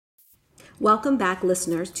Welcome back,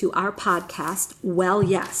 listeners, to our podcast, Well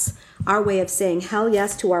Yes, our way of saying hell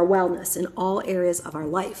yes to our wellness in all areas of our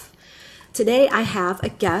life. Today, I have a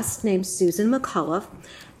guest named Susan McCauliff,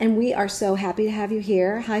 and we are so happy to have you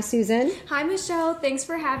here. Hi, Susan. Hi, Michelle. Thanks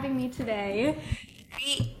for having me today.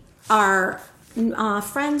 We are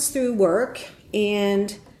friends through work,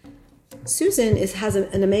 and Susan has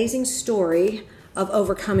an amazing story of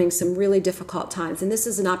overcoming some really difficult times. And this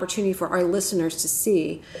is an opportunity for our listeners to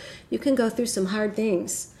see you can go through some hard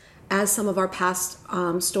things, as some of our past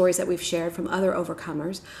stories that we've shared from other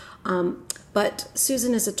overcomers. But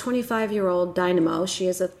Susan is a 25-year-old dynamo. She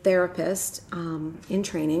is a therapist in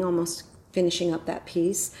training, almost finishing up that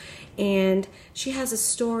piece. And she has a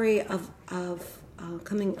story of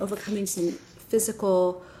overcoming some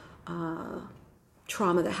physical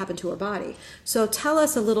trauma that happened to her body. So tell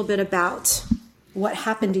us a little bit about what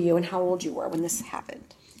happened to you and how old you were when this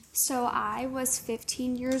happened. So I was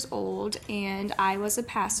 15 years old, and I was a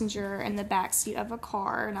passenger in the backseat of a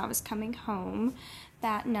car, and I was coming home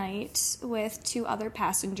that night with two other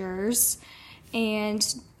passengers, and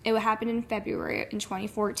it happened in February in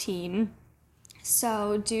 2014.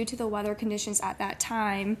 So due to the weather conditions at that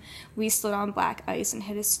time, we slid on black ice and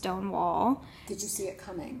hit a stone wall. Did you see it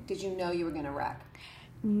coming? Did you know you were going to wreck?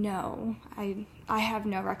 No, I have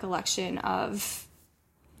no recollection of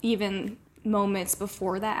even moments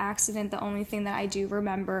before that accident. The only thing that I do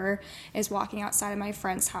remember is walking outside of my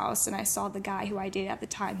friend's house, and I saw the guy who I dated at the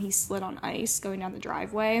time. He slid on ice going down the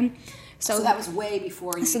driveway. So that was way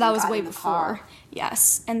before you. So that was got way in the before. car.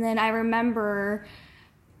 Yes, and then I remember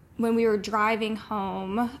when we were driving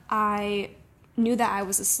home, I knew that I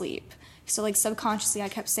was asleep. So, subconsciously, I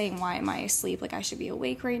kept saying, why am I asleep? I should be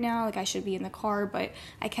awake right now. I should be in the car. But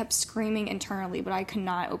I kept screaming internally, but I could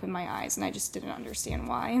not open my eyes, and I just didn't understand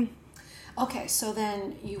why. Okay, so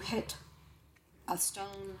then you hit a stone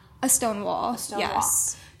wall. A stone wall, yes. Wall.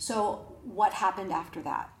 So what happened after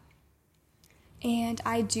that? And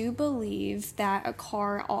I do believe that a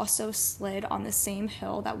car also slid on the same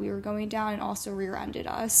hill that we were going down and also rear-ended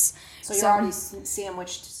us. So you're already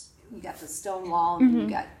sandwiched. You got the stone wall, and then you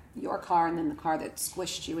got your car, and then the car that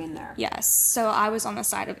squished you in there. Yes. So I was on the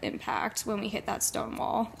side of impact when we hit that stone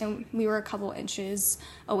wall, and we were a couple inches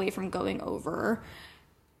away from going over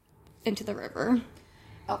into the river.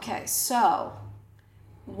 Okay, so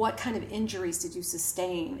what kind of injuries did you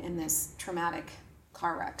sustain in this traumatic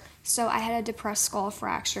car wreck? So I had a depressed skull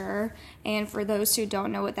fracture, and for those who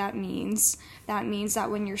don't know what that means that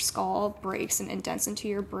when your skull breaks and indents into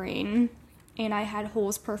your brain, and I had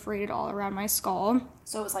holes perforated all around my skull.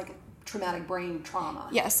 So it was like a traumatic brain trauma.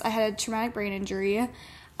 Yes, I had a traumatic brain injury.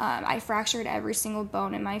 I fractured every single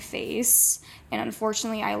bone in my face, and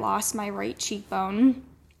unfortunately I lost my right cheekbone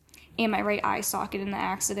and my right eye socket in the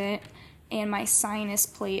accident, and my sinus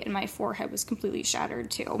plate in my forehead was completely shattered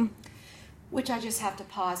too. Which I just have to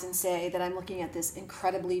pause and say that I'm looking at this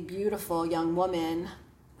incredibly beautiful young woman,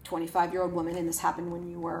 25-year-old woman, and this happened when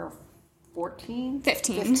you were 14?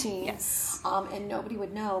 15. Yes. And nobody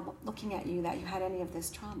would know, looking at you, that you had any of this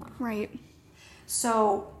trauma. Right.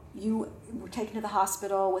 So you were taken to the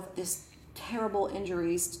hospital with this terrible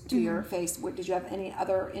injuries to your face. Did you have any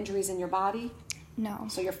other injuries in your body? No.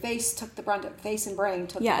 So your face took the brunt of face and brain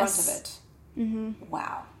took the brunt of it. Mm-hmm.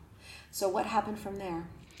 Wow. So what happened from there?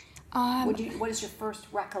 What is your first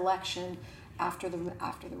recollection after the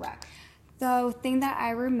wreck? The thing that I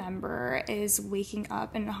remember is waking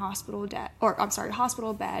up in a hospital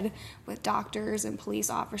bed with doctors and police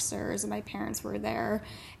officers, and my parents were there.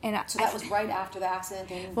 And so that was right after the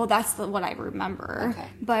accident? Well, that's what I remember. Okay.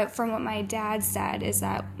 But from what my dad said is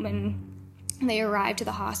that when they arrived to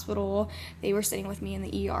the hospital, they were sitting with me in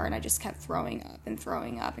the ER, and I just kept throwing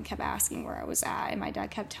up and kept asking where I was at, and my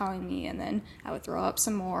dad kept telling me, and then I would throw up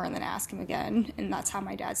some more and then ask him again, and that's how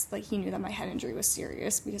my dad's, he knew that my head injury was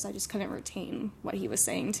serious because I just couldn't retain what he was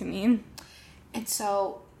saying to me. And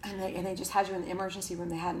so, and they just had you in the emergency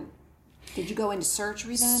room. Did you go into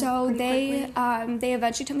surgery then? So they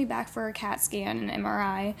eventually took me back for a CAT scan and an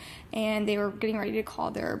MRI, and they were getting ready to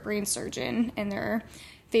call their brain surgeon and their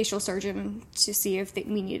facial surgeon to see if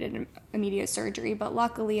we needed immediate surgery, but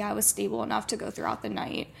luckily I was stable enough to go throughout the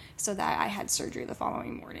night so that I had surgery the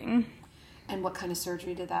following morning. And what kind of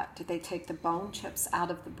surgery did they take the bone chips out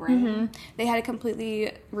of the brain? Mm-hmm. They had to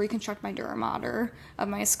completely reconstruct my dura mater of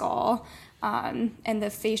my skull, and the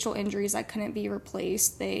facial injuries that couldn't be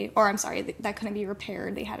replaced, that couldn't be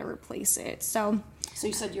repaired, they had to replace it. So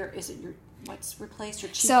you said What's replaced?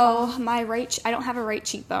 Your cheekbone? So my I don't have a right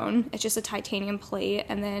cheekbone. It's just a titanium plate,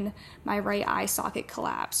 and then my right eye socket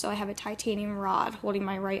collapsed. So I have a titanium rod holding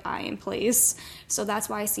my right eye in place. So that's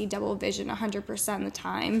why I see double vision 100% of the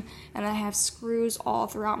time. And then I have screws all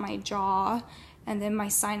throughout my jaw, and then my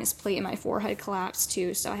sinus plate in my forehead collapsed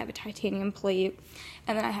too. So I have a titanium plate,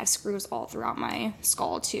 and then I have screws all throughout my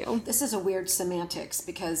skull too. This is a weird semantics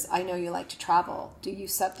because I know you like to travel. Do you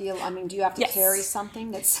do you have to carry something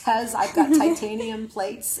that says I've got titanium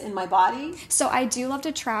plates in my body? So I do love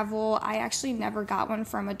to travel. I actually never got one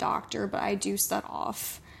from a doctor, but I do set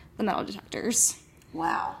off the metal detectors.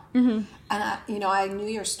 Wow. Mm-hmm. And I knew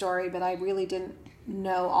your story, but I really didn't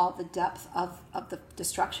know all the depth of the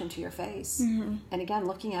destruction to your face. Mm-hmm. And again,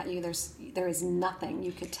 looking at you, there is nothing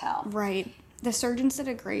you could tell. Right. The surgeons did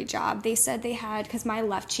a great job. They said they had, because my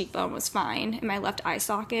left cheekbone was fine and my left eye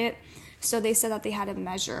socket, so they said that they had to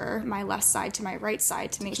measure my left side to my right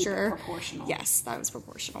side to make sure. It proportional. Yes, that was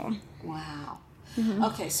proportional. Wow. Mm-hmm.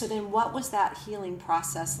 Okay, so then what was that healing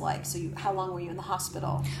process like? So how long were you in the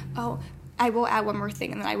hospital? Oh, I will add one more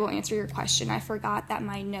thing, and then I will answer your question. I forgot that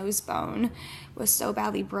my nose bone was so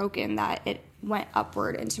badly broken that it went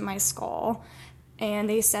upward into my skull. And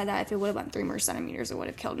they said that if it would have went 3 more centimeters, it would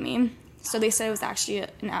have killed me. So they said it was actually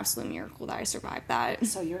an absolute miracle that I survived that.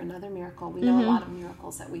 So you're another miracle. We know a lot of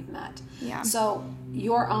miracles that we've met. Yeah. So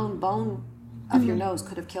your own bone of your nose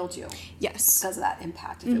could have killed you. Yes. Because of that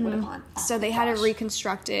impact, if it would have gone. Oh, so they had to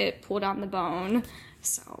reconstruct it, pull down the bone.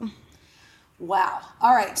 So. Wow.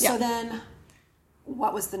 All right. So then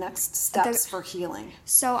what was the next steps for healing?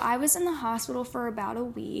 So I was in the hospital for about a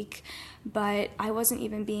week, but I wasn't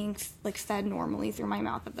even being fed normally through my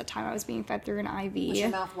mouth at the time. I was being fed through an IV. Was your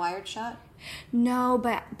mouth wired shut? No,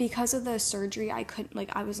 but because of the surgery, I couldn't,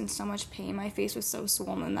 I was in so much pain. My face was so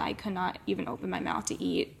swollen that I could not even open my mouth to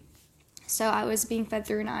eat. So I was being fed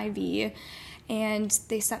through an IV, and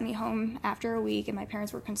they sent me home after a week, and my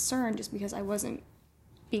parents were concerned just because I wasn't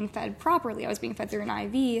being fed properly. I was being fed through an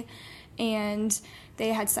IV, and they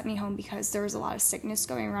had sent me home because there was a lot of sickness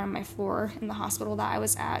going around on my floor in the hospital that I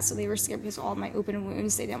was at, so they were scared because of all my open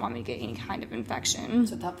wounds. They didn't want me to get any kind of infection.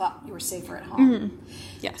 So they thought you were safer at home. Mm-hmm.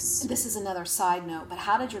 Yes. This is another side note, but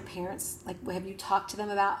how did your parents, have you talked to them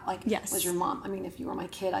about, yes. Was your mom, if you were my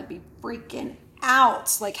kid, I'd be freaking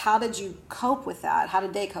out. How did you cope with that? How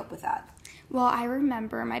did they cope with that? Well, I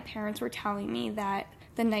remember my parents were telling me that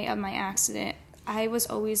the night of my accident, I was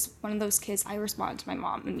always one of those kids, I responded to my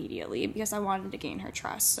mom immediately because I wanted to gain her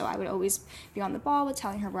trust. So I would always be on the ball with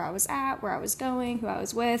telling her where I was at, where I was going, who I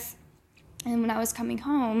was with. And when I was coming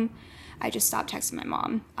home, I just stopped texting my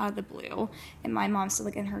mom out of the blue. And my mom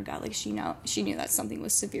said, in her gut, she knew that something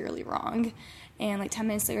was severely wrong. And 10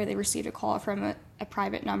 minutes later, they received a call from a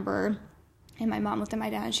private number. And my mom looked at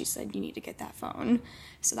my dad and she said, "You need to get that phone."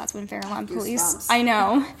 So that's when Fairlawn Police, I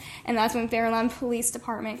know, and that's when Fairlawn Police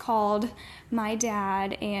Department called my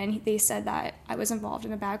dad, and they said that I was involved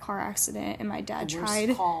in a bad car accident, and my dad tried.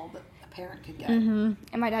 Worst call that a parent could get. Mm-hmm.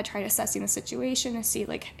 And my dad tried assessing the situation to see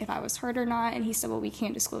if I was hurt or not, and he said, "Well, we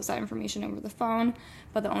can't disclose that information over the phone,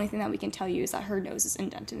 but the only thing that we can tell you is that her nose is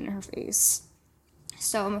indented in her face."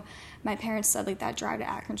 So my parents said that drive to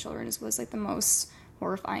Akron Children's was the most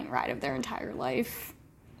horrifying ride of their entire life.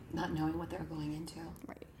 Not knowing what they're going into.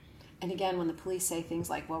 Right. And again, when the police say things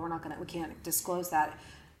like, "Well, we can't disclose that,"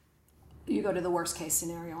 you go to the worst case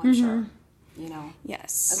scenario, I'm sure.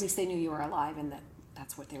 Yes. At least they knew you were alive and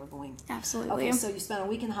that's what they were going. Absolutely. Okay, so you spent a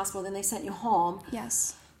week in the hospital, then they sent you home.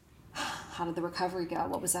 Yes. How did the recovery go?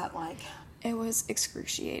 What was that like? It was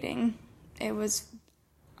excruciating. It was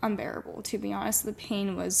unbearable, to be honest. The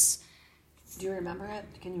pain was... Do you remember it?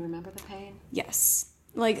 Can you remember the pain? Yes.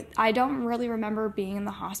 I don't really remember being in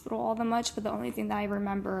the hospital all that much, but the only thing that I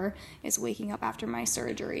remember is waking up after my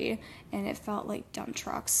surgery, and it felt like dump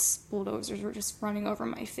trucks, bulldozers were just running over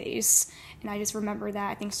my face. And I just remember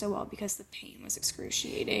that, I think, so well because the pain was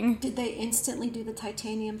excruciating. Did they instantly do the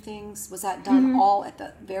titanium things? Was that done all at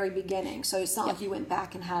the very beginning? So it's not like you went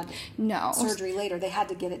back and had surgery later. They had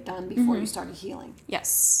to get it done before you started healing?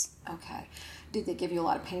 Yes. Okay. Did they give you a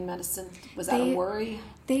lot of pain medicine? Was that a worry?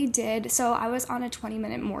 They did. So I was on a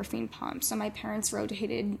 20-minute morphine pump. So my parents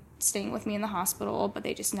rotated staying with me in the hospital, but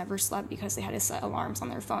they just never slept because they had to set alarms on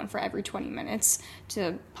their phone for every 20 minutes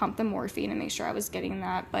to pump the morphine and make sure I was getting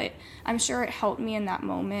that. But I'm sure it helped me in that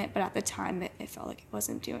moment, but at the time it felt like it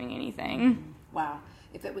wasn't doing anything. Wow.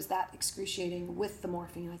 If it was that excruciating with the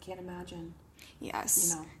morphine, I can't imagine. Yes.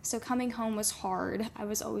 You know. So coming home was hard. I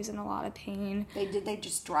was always in a lot of pain. Did they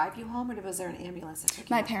just drive you home, or was there an ambulance that took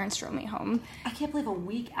you My home? parents drove me home. I can't believe a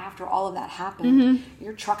week after all of that happened,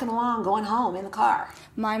 you're trucking along, going home in the car.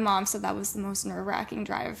 My mom said that was the most nerve-wracking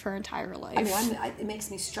drive of her entire life. I mean, it makes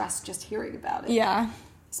me stressed just hearing about it. Yeah.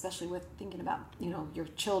 Especially with thinking about, your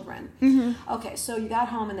children. Mm-hmm. Okay, so you got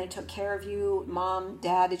home and they took care of you. Mom,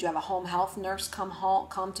 dad, did you have a home health nurse come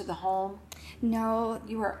to the home? No.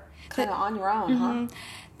 You were kind of on your own, huh?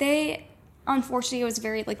 They, unfortunately, it was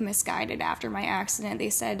very, misguided after my accident. They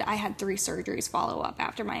said I had 3 surgeries follow up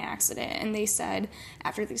after my accident. And they said,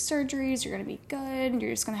 after these surgeries, you're going to be good.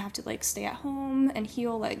 You're just going to have to, stay at home and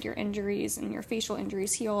heal, your injuries and your facial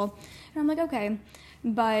injuries heal. And I'm like, okay.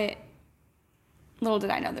 But little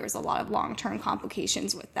did I know there was a lot of long-term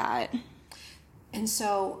complications with that. And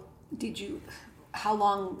so, how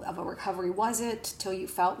long of a recovery was it till you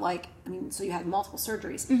felt so you had multiple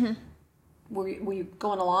surgeries. Mm-hmm. Were you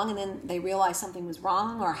going along and then they realized something was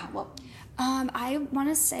wrong, or what? I want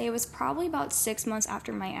to say it was probably about 6 months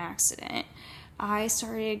after my accident. I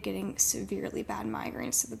started getting severely bad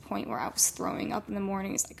migraines to the point where I was throwing up in the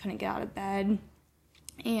mornings. I couldn't get out of bed.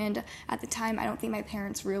 And at the time, I don't think my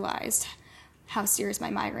parents realized how serious my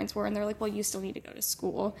migraines were. And they're like, well, you still need to go to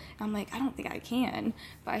school. And I'm like, I don't think I can.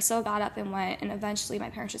 But I still got up and went. And eventually, my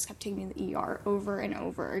parents just kept taking me to the ER over and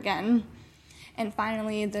over again. And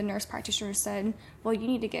finally, the nurse practitioner said, well, you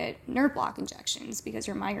need to get nerve block injections because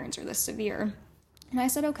your migraines are this severe. And I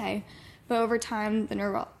said, okay. But over time, the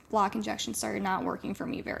nerve block injections started not working for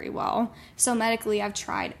me very well. So medically, I've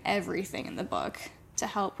tried everything in the book to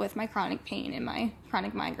help with my chronic pain and my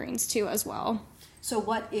chronic migraines too as well. So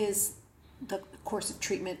what is the course of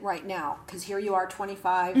treatment right now? Because here you are,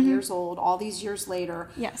 25 years old, all these years later.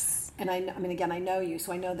 Yes. And I know you,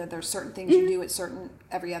 so I know that there's certain things you do at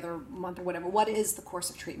every other month or whatever. What is the course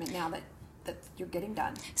of treatment now that you're getting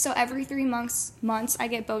done? So every 3 months I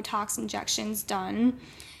get Botox injections done,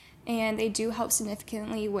 and they do help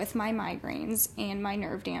significantly with my migraines and my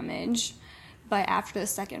nerve damage. But after the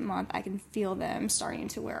second month, I can feel them starting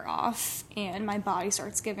to wear off, and my body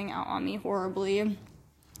starts giving out on me horribly.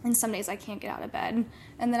 And some days I can't get out of bed.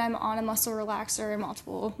 And then I'm on a muscle relaxer and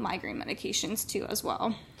multiple migraine medications too as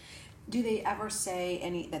well. Do they ever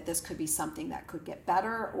say that this could be something that could get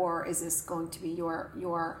better, or is this going to be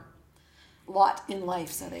your lot in life,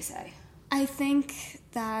 so they say? I think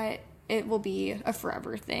that it will be a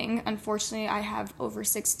forever thing. Unfortunately, I have over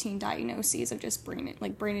 16 diagnoses of just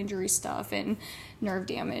brain injury stuff and nerve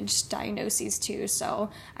damage diagnoses too. So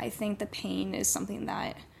I think the pain is something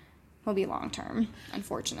that will be long term,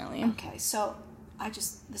 unfortunately. Okay, so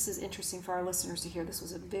this is interesting for our listeners to hear. This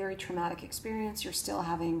was a very traumatic experience. You're still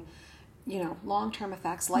having, long-term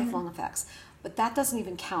effects, lifelong effects, but that doesn't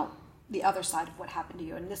even count the other side of what happened to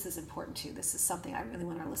you. And this is important too. This is something I really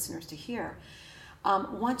want our listeners to hear.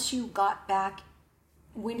 Once you got back,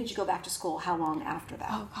 when did you go back to school? How long after that?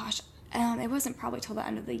 Oh gosh, it wasn't probably till the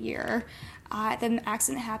end of the year. The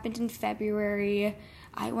accident happened in February.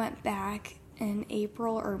 I went back in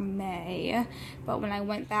April or May, but when I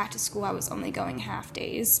went back to school, I was only going half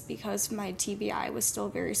days because my TBI was still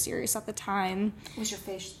very serious at the time. Was your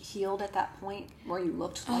face healed at that point where you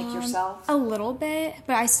looked like yourself? A little bit,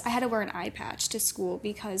 but I had to wear an eye patch to school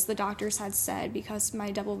because the doctors had said because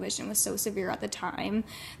my double vision was so severe at the time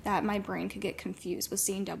that my brain could get confused with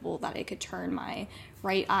seeing double, that it could turn my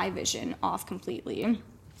right eye vision off completely.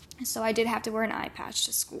 So I did have to wear an eye patch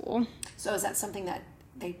to school. So is that something that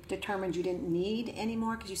they determined you didn't need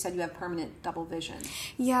anymore because you said you have permanent double vision?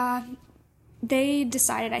 Yeah, they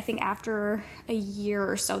decided, I think, after a year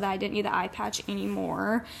or so that I didn't need the eye patch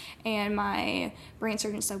anymore. And my brain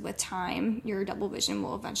surgeon said with time, your double vision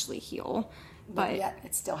will eventually heal. But yet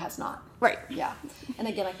it still has not. Right. Yeah. And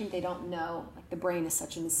again, I think they don't know, the brain is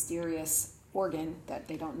such a mysterious organ that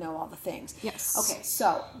they don't know all the things. Yes. Okay,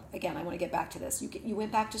 so again, I want to get back to this. You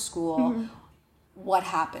went back to school. What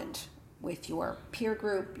happened with your peer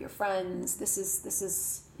group, your friends? This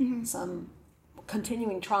is some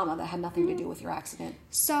continuing trauma that had nothing to do with your accident.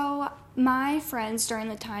 So my friends during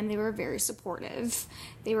the time, they were very supportive.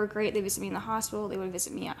 They were great. They visited me in the hospital. They would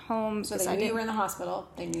visit me at home. So they knew you were in the hospital.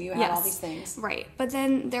 They knew you had all these things. Right. But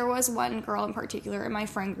then there was one girl in particular in my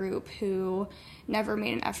friend group who never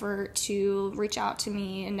made an effort to reach out to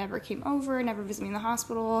me and never came over, never visited me in the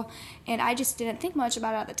hospital. And I just didn't think much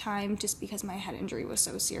about it at the time just because my head injury was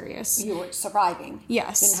so serious. You were surviving.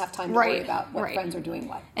 Yes. Didn't have time to worry about what friends are doing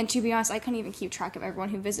what. And to be honest, I couldn't even keep track of everyone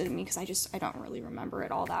who visited me because I don't really remember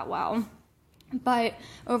it all that well. But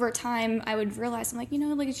over time, I would realize, I'm like,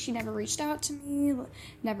 like, she never reached out to me,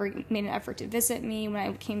 never made an effort to visit me. When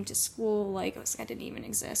I came to school, like, it was like I didn't even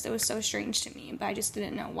exist. It was so strange to me, but I just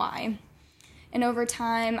didn't know why. And over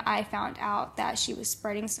time, I found out that she was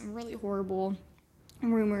spreading some really horrible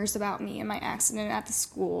rumors about me and my accident at the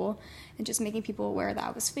school, and just making people aware that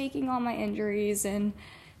I was faking all my injuries, and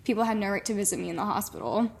people had no right to visit me in the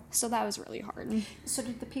hospital. So that was really hard. So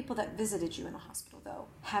did the people that visited you in the hospital, though,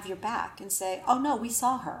 have your back and say, oh, no, we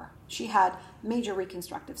saw her. She had major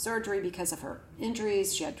reconstructive surgery because of her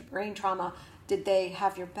injuries. She had brain trauma. Did they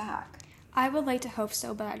have your back? I would like to hope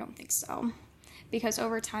so, but I don't think so. Because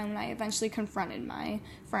over time, when I eventually confronted my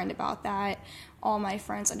friend about that, all my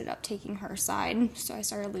friends ended up taking her side. So I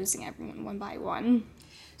started losing everyone one by one.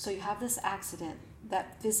 So you have this accident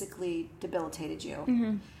that physically debilitated you.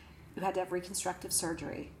 Mm-hmm. You had to have reconstructive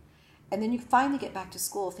surgery. And then you finally get back to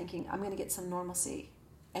school thinking, I'm going to get some normalcy.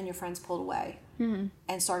 And your friends pulled away and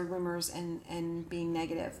started rumors and being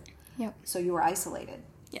negative. Yep. So you were isolated.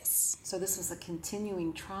 Yes. So this was a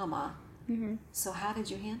continuing trauma. Mm-hmm. So how did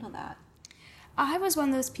you handle that? I was one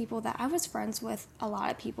of those people that I was friends with a lot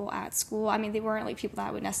of people at school. I mean, they weren't like people that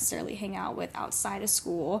I would necessarily hang out with outside of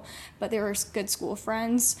school, but they were good school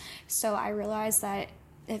friends. So I realized that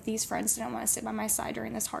if these friends didn't want to sit by my side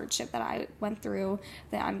during this hardship that I went through,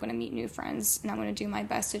 then I'm going to meet new friends, and I'm going to do my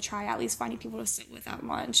best to try at least finding people to sit with at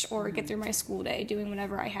lunch or get through my school day, doing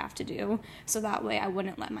whatever I have to do, so that way I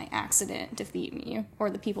wouldn't let my accident defeat me or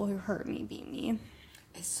the people who hurt me beat me.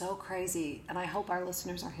 It's so crazy, and I hope our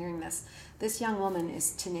listeners are hearing this. This young woman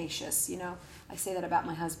is tenacious. I say that about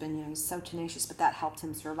my husband. He's so tenacious, but that helped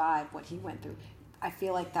him survive what he went through. I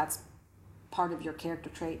feel like that's part of your character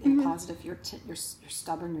trait in positive. You're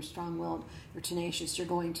stubborn, you're strong-willed, you're tenacious. You're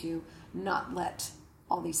going to not let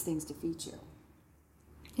all these things defeat you.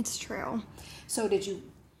 It's true. So did you,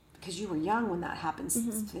 because you were young when that happened,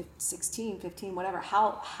 16, 15, whatever,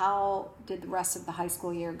 how did the rest of the high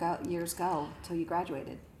school years go till you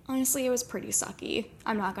graduated? Honestly, it was pretty sucky.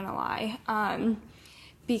 I'm not going to lie.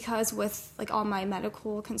 Because with like all my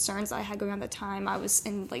medical concerns I had going on at the time, I was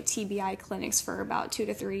in like TBI clinics for about 2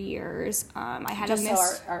 to 3 years. I had just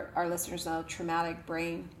so our listeners know, traumatic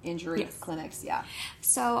brain injury clinics, yeah.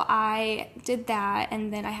 So I did that,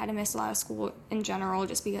 and then I had to miss a lot of school in general,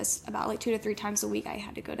 just because about like 2 to 3 times a week I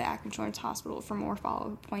had to go to Akron Children's Hospital for more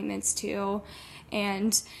follow-up appointments too,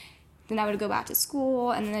 and then I would go back to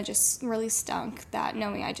school, and then it just really stunk that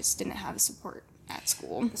knowing I just didn't have support at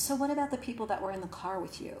school. So what about the people that were in the car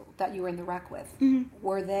with you, that you were in the wreck with?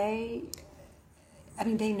 Were they,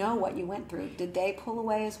 they know what you went through. Did they pull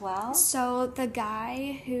away as well? So the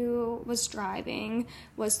guy who was driving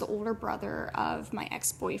was the older brother of my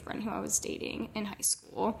ex-boyfriend who I was dating in high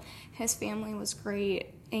school. His family was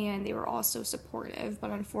great, and they were also supportive,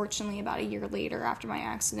 but unfortunately about a year later after my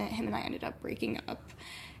accident, him and I ended up breaking up.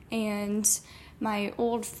 And my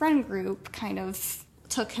old friend group kind of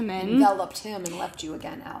took him in. Enveloped him and left you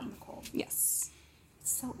again out in the cold. Yes.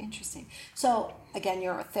 It's so interesting. So, again,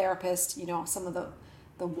 you're a therapist. Some of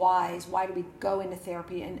the whys. Why do we go into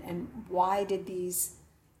therapy, and why did these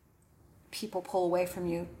people pull away from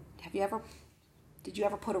you? Did you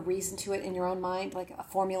ever put a reason to it in your own mind, like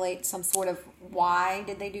formulate some sort of why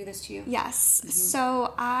did they do this to you? Yes.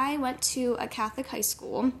 So I went to a Catholic high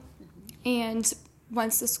school, and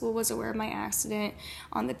once the school was aware of my accident,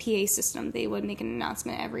 on the PA system, they would make an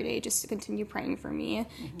announcement every day just to continue praying for me,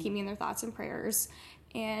 keep me in their thoughts and prayers.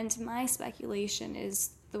 And my speculation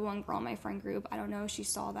is the one girl in my friend group, I don't know if she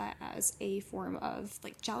saw that as a form of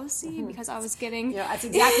like jealousy because I was getting... that's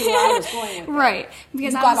exactly where I was going with it. Right.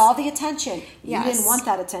 Because you got all the attention. Yes. You didn't want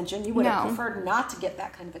that attention. You would have preferred not to get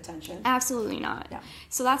that kind of attention. Absolutely not. Yeah.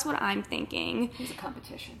 So that's what I'm thinking. It was a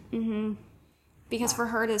competition. Because for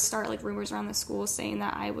her to start like rumors around the school saying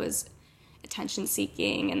that I was attention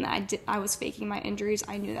seeking and that I was faking my injuries,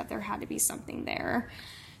 I knew that there had to be something there.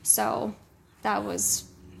 So it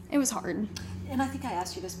was hard. And I think I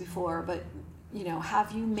asked you this before, but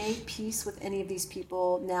have you made peace with any of these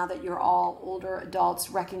people now that you're all older adults,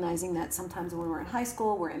 recognizing that sometimes when we're in high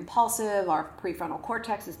school, we're impulsive, our prefrontal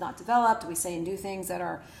cortex is not developed, we say and do things that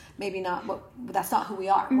are maybe not that's not who we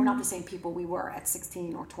are. We're not the same people we were at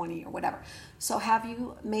 16 or 20 or whatever. So have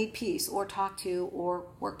you made peace or talked to or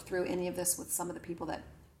worked through any of this with some of the people that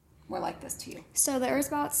were like this to you? So there's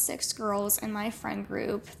about 6 girls in my friend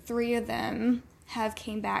group. 3 of them have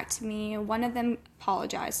came back to me. 1 of them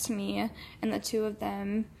apologized to me, and the 2 of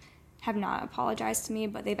them have not apologized to me,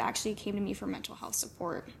 but they've actually came to me for mental health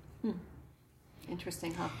support.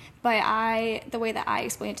 Interesting, huh? But the way that I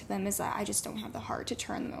explain it to them is that I just don't have the heart to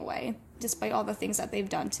turn them away. Despite all the things that they've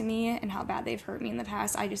done to me and how bad they've hurt me in the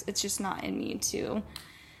past, it's just not in me to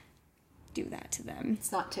do that to them.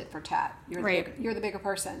 It's not tit for tat. Right. You're the bigger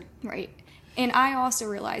person. Right. And I also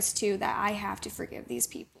realize, too, that I have to forgive these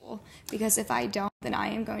people, because if I don't, then I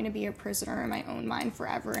am going to be a prisoner in my own mind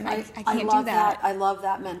forever, and I can't do that. I love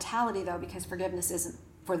that mentality, though, because forgiveness isn't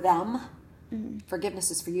for them. Mm-hmm.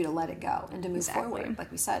 Forgiveness is for you to let it go and to move forward.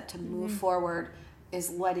 Like we said, to move forward is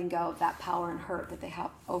letting go of that power and hurt that they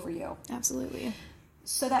have over you. Absolutely.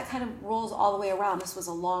 So that kind of rolls all the way around. This was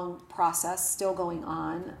a long process still going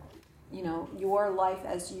on. You know, your life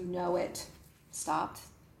as you know it stopped.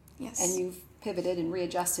 Yes. And you've pivoted and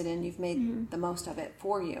readjusted, and you've made the most of it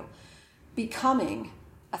for you. Becoming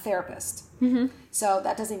a therapist. Mm-hmm. So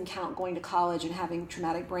that doesn't even count going to college and having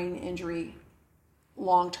traumatic brain injury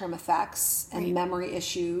long-term effects and memory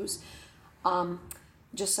issues.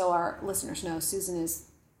 Just so our listeners know, Susan is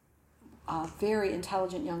a very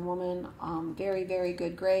intelligent young woman, very, very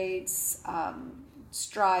good grades,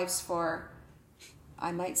 strives for,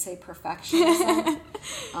 I might say, perfectionism.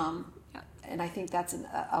 And I think that's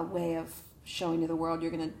a way of showing to the world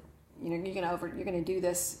you're gonna do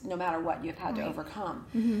this no matter what you've had to overcome.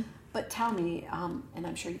 Mm-hmm. But tell me, and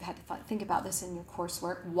I'm sure you've had to think about this in your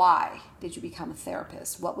coursework, why did you become a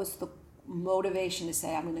therapist? What was the motivation to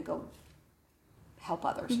say, I'm going to go help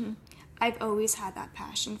others? Mm-hmm. I've always had that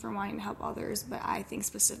passion for wanting to help others, but I think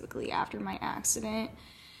specifically after my accident,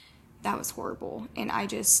 that was horrible. And I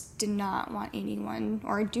just did not want anyone,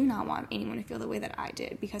 or I do not want anyone to feel the way that I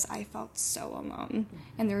did, because I felt so alone.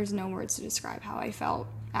 And there was no words to describe how I felt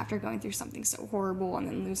after going through something so horrible and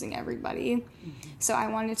then losing everybody. Mm-hmm. So I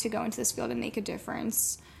wanted to go into this field and make a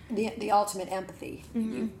difference. The ultimate empathy.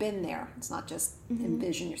 Mm-hmm. You've been there. It's not just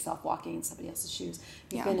envision yourself walking in somebody else's shoes.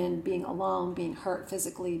 You've been in being alone, being hurt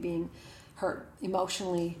physically, being hurt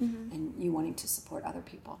emotionally, and you wanting to support other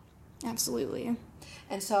people. Absolutely.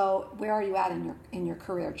 And so where are you at in your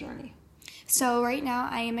career journey? So right now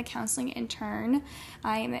I am a counseling intern.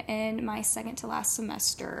 I am in my second to last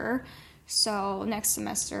semester. So next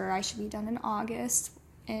semester I should be done in August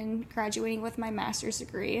and graduating with my master's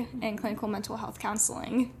degree in clinical mental health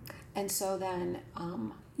counseling. And so then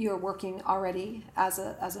you're working already as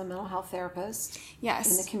a mental health therapist. Yes.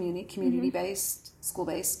 In the community-based,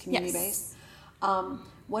 school-based, community-based. Yes.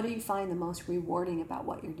 What do you find the most rewarding about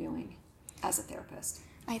what you're doing as a therapist?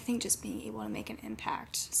 I think just being able to make an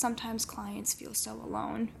impact. Sometimes clients feel so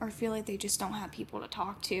alone or feel like they just don't have people to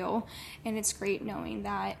talk to. And it's great knowing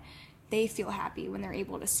that they feel happy when they're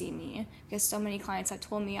able to see me, because so many clients have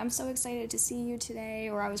told me, I'm so excited to see you today,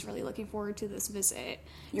 or I was really looking forward to this visit.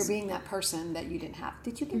 You're being that person that you didn't have.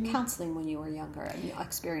 Did you get counseling when you were younger and you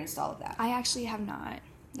experienced all of that? I actually have not.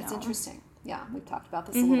 That's interesting. Yeah, we've talked about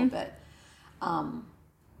this a little bit.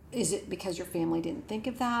 Is it because your family didn't think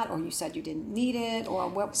of that, or you said you didn't need it, or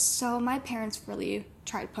what? So my parents really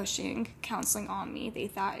tried pushing counseling on me. They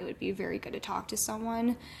thought it would be very good to talk to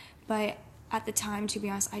someone, but at the time, to be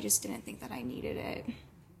honest, I just didn't think that I needed it.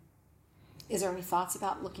 Is there any thoughts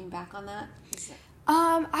about looking back on that?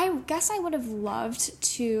 I guess I would have loved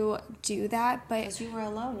to do that, but because you were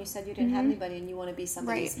alone, you said you didn't have anybody, and you want to be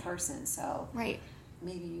somebody's person, so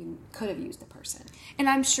maybe you could have used a person. And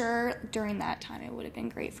I'm sure during that time it would have been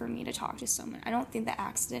great for me to talk to someone. I don't think the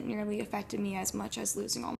accident nearly affected me as much as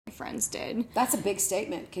losing all my friends did. That's a big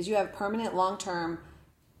statement, because you have permanent, long-term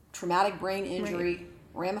traumatic brain injury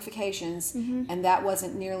ramifications, and that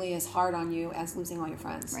wasn't nearly as hard on you as losing all your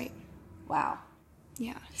friends. Right. Wow.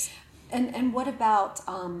 Yeah. And what about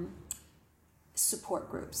support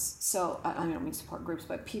groups? So I don't mean support groups,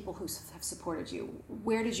 but people who have supported you.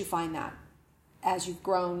 Where did you find that as you've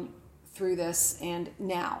grown through this and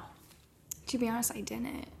now? To be honest, I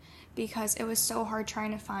didn't, because it was so hard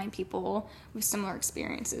trying to find people with similar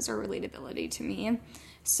experiences or relatability to me.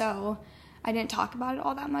 So I didn't talk about it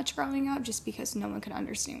all that much growing up, just because no one could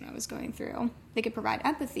understand what I was going through. They could provide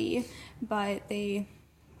empathy, but they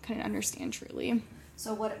couldn't understand truly.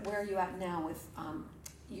 So where are you at now with,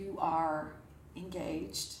 you are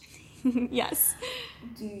engaged? Yes.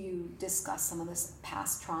 Do you discuss some of this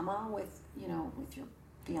past trauma with your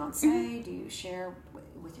fiance? Do you share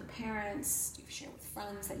with your parents? Do you share with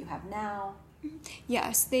friends that you have now?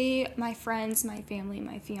 Yes, my friends, my family,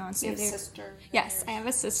 my fiance. You have a sister? Yes, I have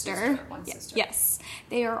a sister. One sister. Yes,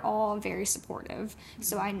 they are all very supportive.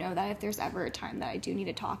 So I know that if there's ever a time that I do need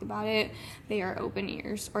to talk about it, they are open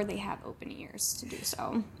ears, or they have open ears to do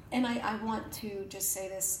so. And I want to just say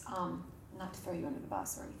this, not to throw you under the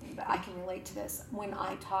bus or anything, but I can relate to this. When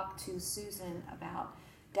I talk to Susan about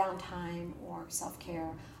downtime or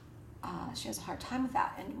self-care, she has a hard time with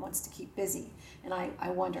that and wants to keep busy. And I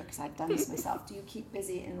wonder, because I've done this myself, do you keep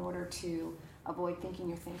busy in order to avoid thinking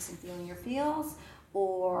your thinks and feeling your feels?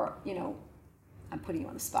 Or, I'm putting you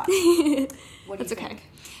on the spot. What do you think? Okay.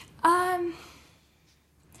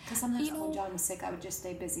 Because sometimes when John was sick, I would just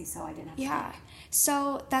stay busy so I didn't have to think.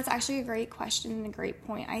 So that's actually a great question and a great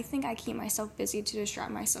point. I think I keep myself busy to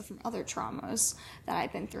distract myself from other traumas that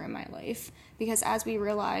I've been through in my life. Because as we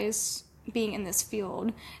realize, being in this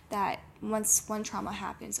field, that once one trauma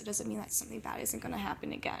happens, it doesn't mean that something bad isn't going to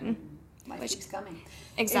happen again. Life keeps coming.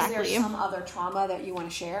 Exactly. Is there some other trauma that you want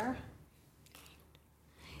to share?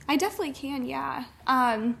 I definitely can, yeah.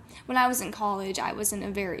 When I was in college, I was in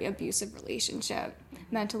a very abusive relationship,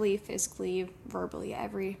 mentally, physically, verbally,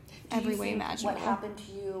 every way imaginable. What happened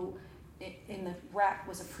to you in the wreck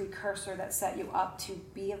was a precursor that set you up to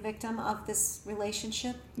be a victim of this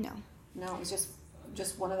relationship? No, it was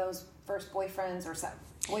just one of those first boyfriends or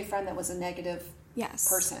boyfriend that was a negative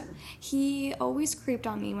person. He always creeped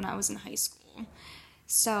on me when I was in high school.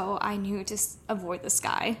 So I knew to avoid this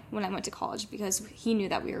guy when I went to college because he knew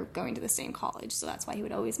that we were going to the same college. So that's why he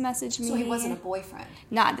would always message me. So he wasn't a boyfriend?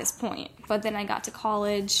 Not at this point. But then I got to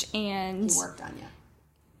college and... He worked on you?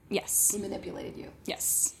 Yes. He manipulated you?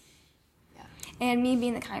 Yes. Yeah. And me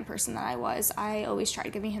being the kind person that I was, I always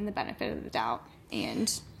tried giving him the benefit of the doubt. And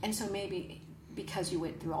so maybe because you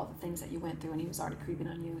went through all the things that you went through and he was already creeping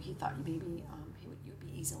on you, he thought maybe you'd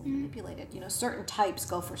be easily manipulated. Certain types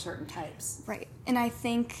go for certain types. Right. And I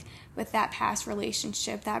think with that past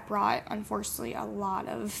relationship, that brought, unfortunately, a lot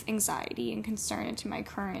of anxiety and concern into my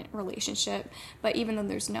current relationship. But even though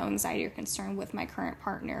there's no anxiety or concern with my current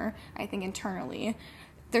partner, I think internally,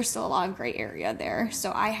 there's still a lot of gray area there.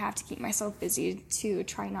 So I have to keep myself busy to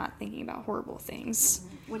try not thinking about horrible things.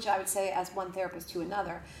 Mm-hmm. Which I would say, as one therapist to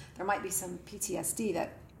another, there might be some PTSD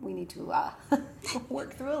that we need to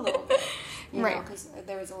work through a little bit, right? Because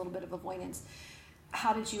there is a little bit of avoidance.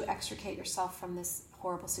 How did you extricate yourself from this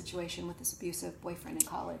horrible situation with this abusive boyfriend in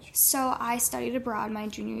college? So I studied abroad my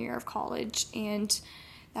junior year of college, and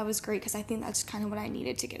that was great because I think that's kind of what I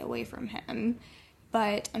needed to get away from him.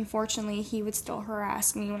 But unfortunately, he would still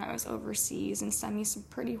harass me when I was overseas and send me some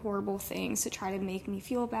pretty horrible things to try to make me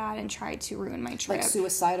feel bad and try to ruin my trip. Like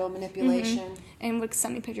suicidal manipulation? Mm-hmm. And would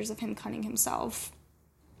send me pictures of him cutting himself.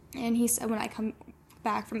 And he said when I come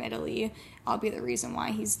back from Italy, I'll be the reason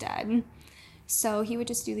why he's dead. So he would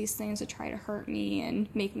just do these things to try to hurt me and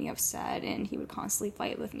make me upset, and he would constantly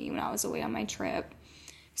fight with me when I was away on my trip.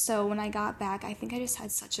 So when I got back, I think I just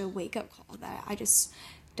had such a wake-up call that I just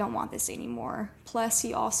don't want this anymore. Plus,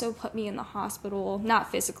 he also put me in the hospital,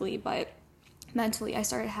 not physically, but mentally. I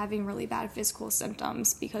started having really bad physical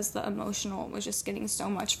symptoms because the emotional was just getting so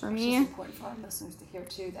much for me. It's important for our listeners to hear,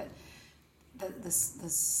 too, that the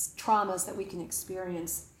traumas that we can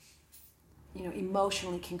experience,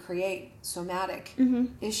 emotionally can create somatic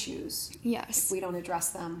issues. Yes. If we don't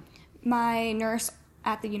address them. My nurse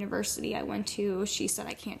at the university I went to, she said,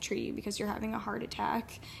 I can't treat you because you're having a heart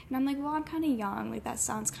attack. And I'm like, well, I'm kind of young. Like, that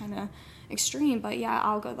sounds kind of extreme, but yeah,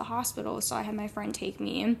 I'll go to the hospital. So I had my friend take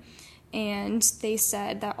me, and they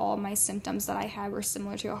said that all my symptoms that I had were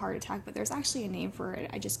similar to a heart attack, but there's actually a name for it.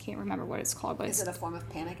 I just can't remember what it's called. But Is it a form of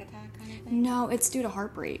panic attack kind of thing? No, it's due to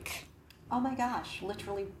heartbreak. Oh my gosh,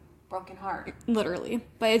 literally broken heart. Literally.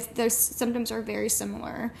 But their symptoms are very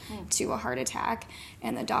similar to a heart attack,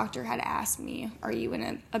 and the doctor had asked me, are you in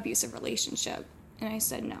an abusive relationship? And I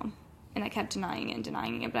said no. And I kept denying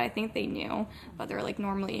it, but I think they knew. But they're like,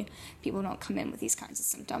 normally people don't come in with these kinds of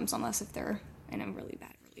symptoms unless if they're in a really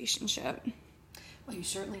bad relationship. Well, you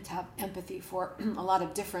certainly have empathy for a lot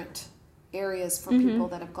of different areas for people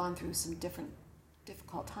that have gone through some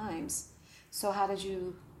difficult times. So how did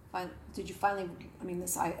you finally,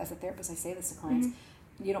 as a therapist, I say this to clients,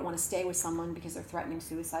 you don't want to stay with someone because they're threatening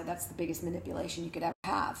suicide. That's the biggest manipulation you could ever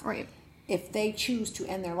have. Right. If they choose to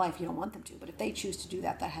end their life, you don't want them to, but if they choose to do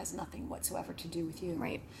that, that has nothing whatsoever to do with you.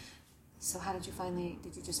 Right. So how did you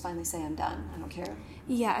just finally say, I'm done, I don't care?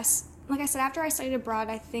 Yes. Like I said, after I studied abroad,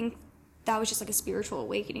 I think that was just like a spiritual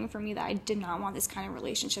awakening for me that I did not want this kind of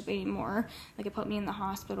relationship anymore. Like, it put me in the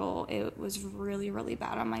hospital. It was really, really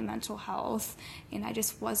bad on my mental health, and I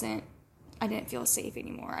didn't feel safe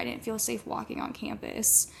anymore. I didn't feel safe walking on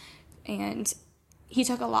campus, and he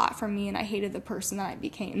took a lot from me, and I hated the person that I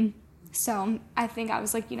became. So I think I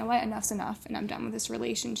was like, you know what, enough's enough, and I'm done with this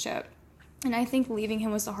relationship. And I think leaving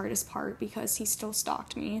him was the hardest part because he still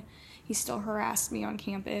stalked me. He still harassed me on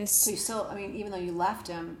campus. So you still, even though you left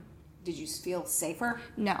him, did you feel safer?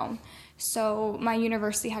 No. So my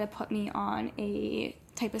university had to put me on a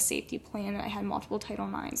type of safety plan, and I had multiple Title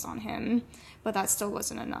IXs on him, but that still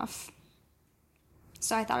wasn't enough.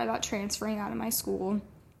 So I thought about transferring out of my school.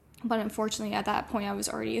 But unfortunately, at that point, I was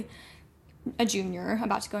already a junior,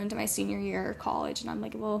 about to go into my senior year of college. And I'm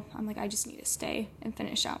like, I just need to stay and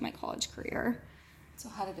finish out my college career. So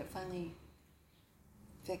how did it finally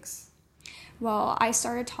fix? Well, I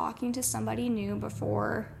started talking to somebody new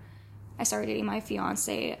before I started dating my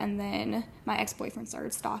fiance, and then my ex-boyfriend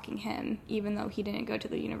started stalking him, even though he didn't go to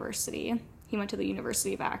the university. He went to the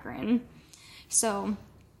University of Akron. So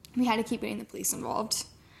we had to keep getting the police involved.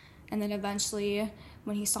 And then eventually,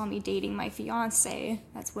 when he saw me dating my fiance,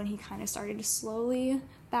 that's when he kind of started to slowly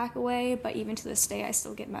back away. But even to this day, I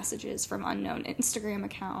still get messages from unknown Instagram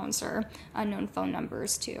accounts or unknown phone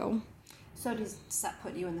numbers too. So does that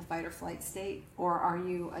put you in the fight or flight state, or are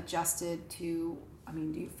you adjusted to,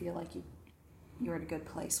 do you feel like you're at a good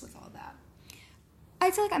place with all that? I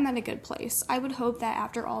feel like I'm at a good place. I would hope that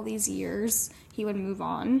after all these years, he would move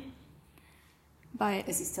on. But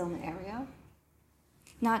is he still in the area?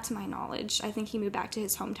 Not to my knowledge. I think he moved back to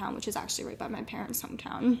his hometown, which is actually right by my parents'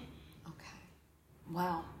 hometown. Okay.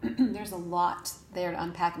 Wow. There's a lot there to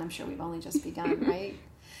unpack, and I'm sure we've only just begun, right?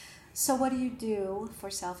 So what do you do for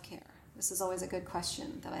self-care? This is always a good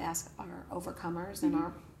question that I ask our overcomers and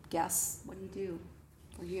our guests. What do you do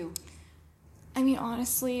for you?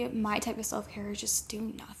 Honestly, my type of self-care is just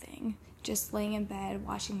doing nothing. Just laying in bed,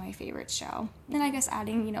 watching my favorite show. And I guess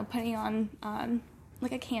adding, putting on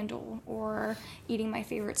like a candle or eating my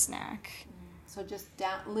favorite snack. So just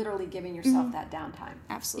literally giving yourself that downtime.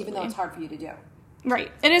 Absolutely. Even though it's hard for you to do.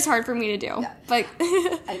 Right. It is hard for me to do. Yeah. But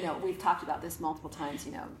I know. We've talked about this multiple times,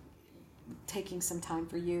 taking some time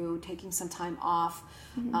for you, taking some time off.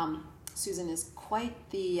 Mm-hmm. Susan is quite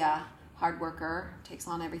the hard worker, takes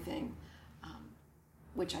on everything,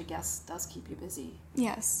 which I guess does keep you busy.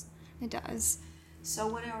 Yes, it does. So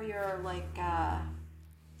what are your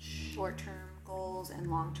short-term goals and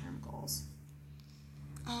long-term goals?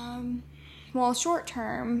 Well,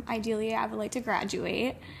 short-term, ideally, I would like to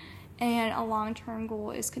graduate. And a long-term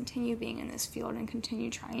goal is continue being in this field and continue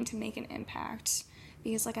trying to make an impact.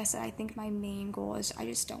 Because like I said, I think my main goal is I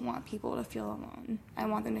just don't want people to feel alone. I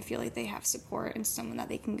want them to feel like they have support and someone that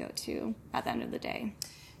they can go to at the end of the day.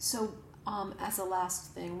 So as a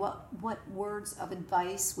last thing, what words of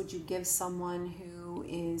advice would you give someone who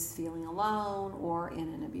is feeling alone or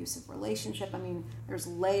in an abusive relationship? There's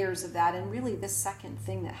layers of that. And really this second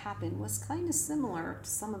thing that happened was kind of similar to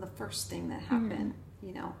some of the first thing that happened.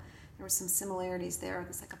 Mm-hmm. There were some similarities there.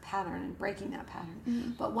 There's like a pattern and breaking that pattern.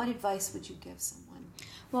 Mm-hmm. But what advice would you give someone?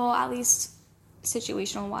 Well, at least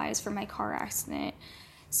situational wise for my car accident,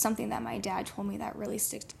 something that my dad told me that really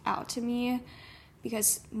stuck out to me,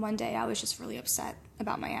 because one day I was just really upset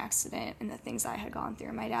about my accident and the things that I had gone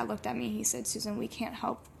through. My dad looked at me and he said, Susan, we can't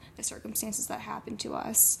help the circumstances that happened to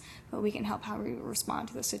us, but we can help how we respond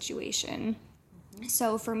to the situation. Mm-hmm.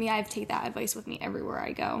 So for me, I've taken that advice with me everywhere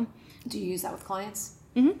I go. Do you use that with clients?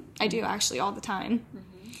 Mm-hmm. I do, actually, all the time.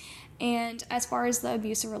 Mm-hmm. And as far as the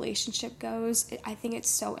abusive relationship goes, I think it's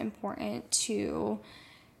so important to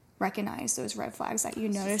recognize those red flags that you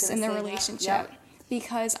notice in the relationship. Yep.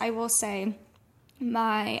 Because I will say,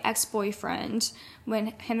 my ex-boyfriend, when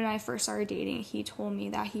him and I first started dating, he told me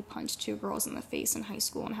that he punched 2 girls in the face in high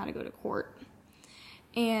school and had to go to court.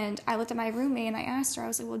 And I looked at my roommate and I asked her, I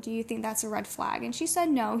was like, well, do you think that's a red flag? And she said,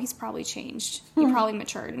 no, he's probably changed. He probably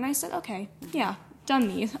matured. And I said, okay, yeah, done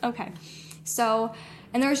me. Okay. So,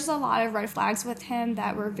 and there was just a lot of red flags with him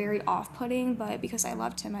that were very off-putting, but because I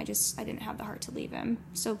loved him, I didn't have the heart to leave him.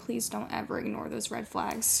 So please don't ever ignore those red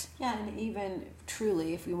flags. Yeah, and even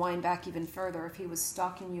truly, if we wind back even further, if he was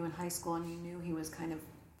stalking you in high school and you knew he was kind of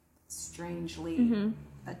strangely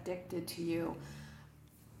addicted to you,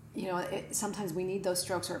 sometimes we need those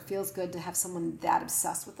strokes, or it feels good to have someone that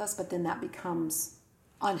obsessed with us, but then that becomes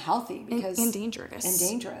unhealthy because and dangerous. And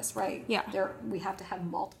dangerous, right? Yeah. We have to have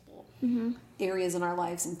multiple areas in our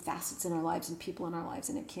lives and facets in our lives and people in our lives,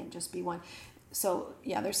 and it can't just be one. So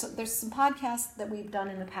yeah, there's some podcasts that we've done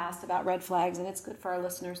in the past about red flags, and it's good for our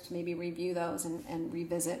listeners to maybe review those and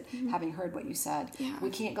revisit having heard what you said. Yeah. We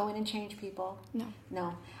can't go in and change people.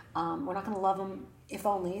 No. We're not going to love them if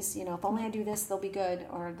onlys. If only I do this, they'll be good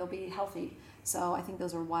or they'll be healthy. So I think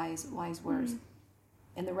those are wise words.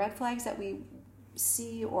 And the red flags that we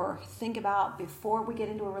see or think about before we get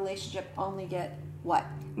into a relationship only get what?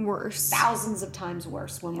 Worse. Thousands of times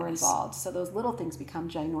worse when we're involved. So those little things become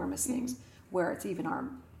ginormous things where it's even our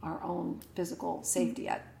own physical safety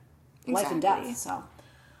at life and death. So,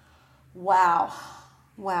 wow.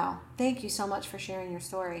 Thank you so much for sharing your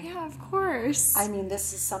story. Yeah, of course.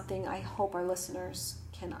 This is something I hope our listeners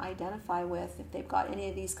can identify with if they've got any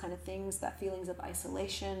of these kind of things, that feelings of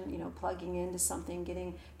isolation, plugging into something,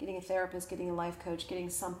 getting a therapist, getting a life coach, getting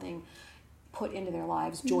something put into their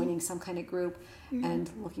lives, joining some kind of group,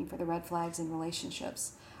 and looking for the red flags in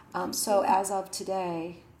relationships. So as of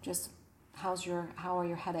today, just how are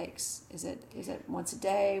your headaches? Is it once a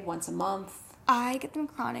day, once a month? I get them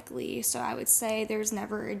chronically, so I would say there's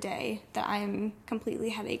never a day that I'm completely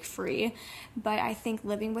headache free. But I think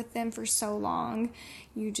living with them for so long,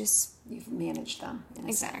 you've managed them in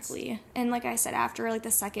a sense. And like I said, after like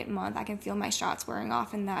the second month, I can feel my shots wearing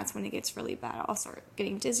off, and that's when it gets really bad. I'll start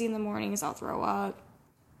getting dizzy in the mornings. I'll throw up.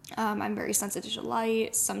 I'm very sensitive to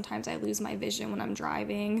light. Sometimes I lose my vision when I'm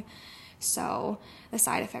driving, so the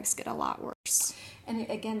side effects get a lot worse. And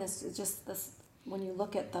again, this is just this. When you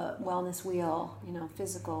look at the wellness wheel,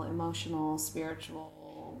 physical, emotional,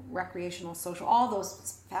 spiritual, recreational, social, all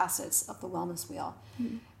those facets of the wellness wheel,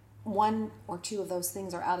 one or two of those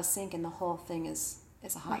things are out of sync, and the whole thing is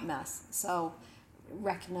a hot mess. So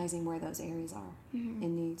recognizing where those areas are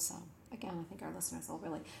in need. So again, I think our listeners will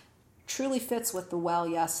really truly fits with the well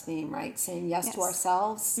yes theme, right? Saying yes to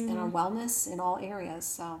ourselves and our wellness in all areas.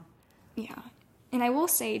 So yeah. And I will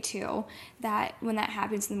say, too, that when that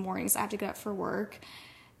happens in the mornings, I have to get up for work.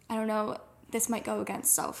 I don't know, this might go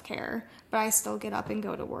against self-care, but I still get up and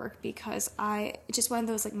go to work because it's just one of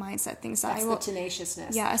those, like, mindset things. That's the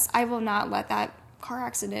tenaciousness. Yes, I will not let that car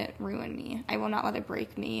accident ruin me. I will not let it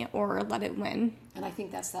break me or let it win. And I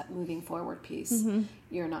think that's that moving forward piece.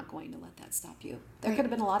 You're not going to let that stop you. There could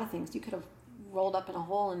have been a lot of things. You could have rolled up in a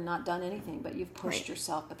hole and not done anything, but you've pushed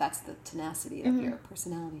yourself. But that's the tenacity of your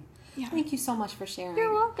personality. Yeah. Thank you so much for sharing.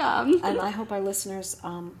 You're welcome. And I hope our listeners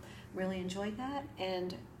really enjoyed that.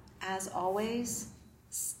 And as always,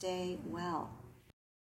 stay well.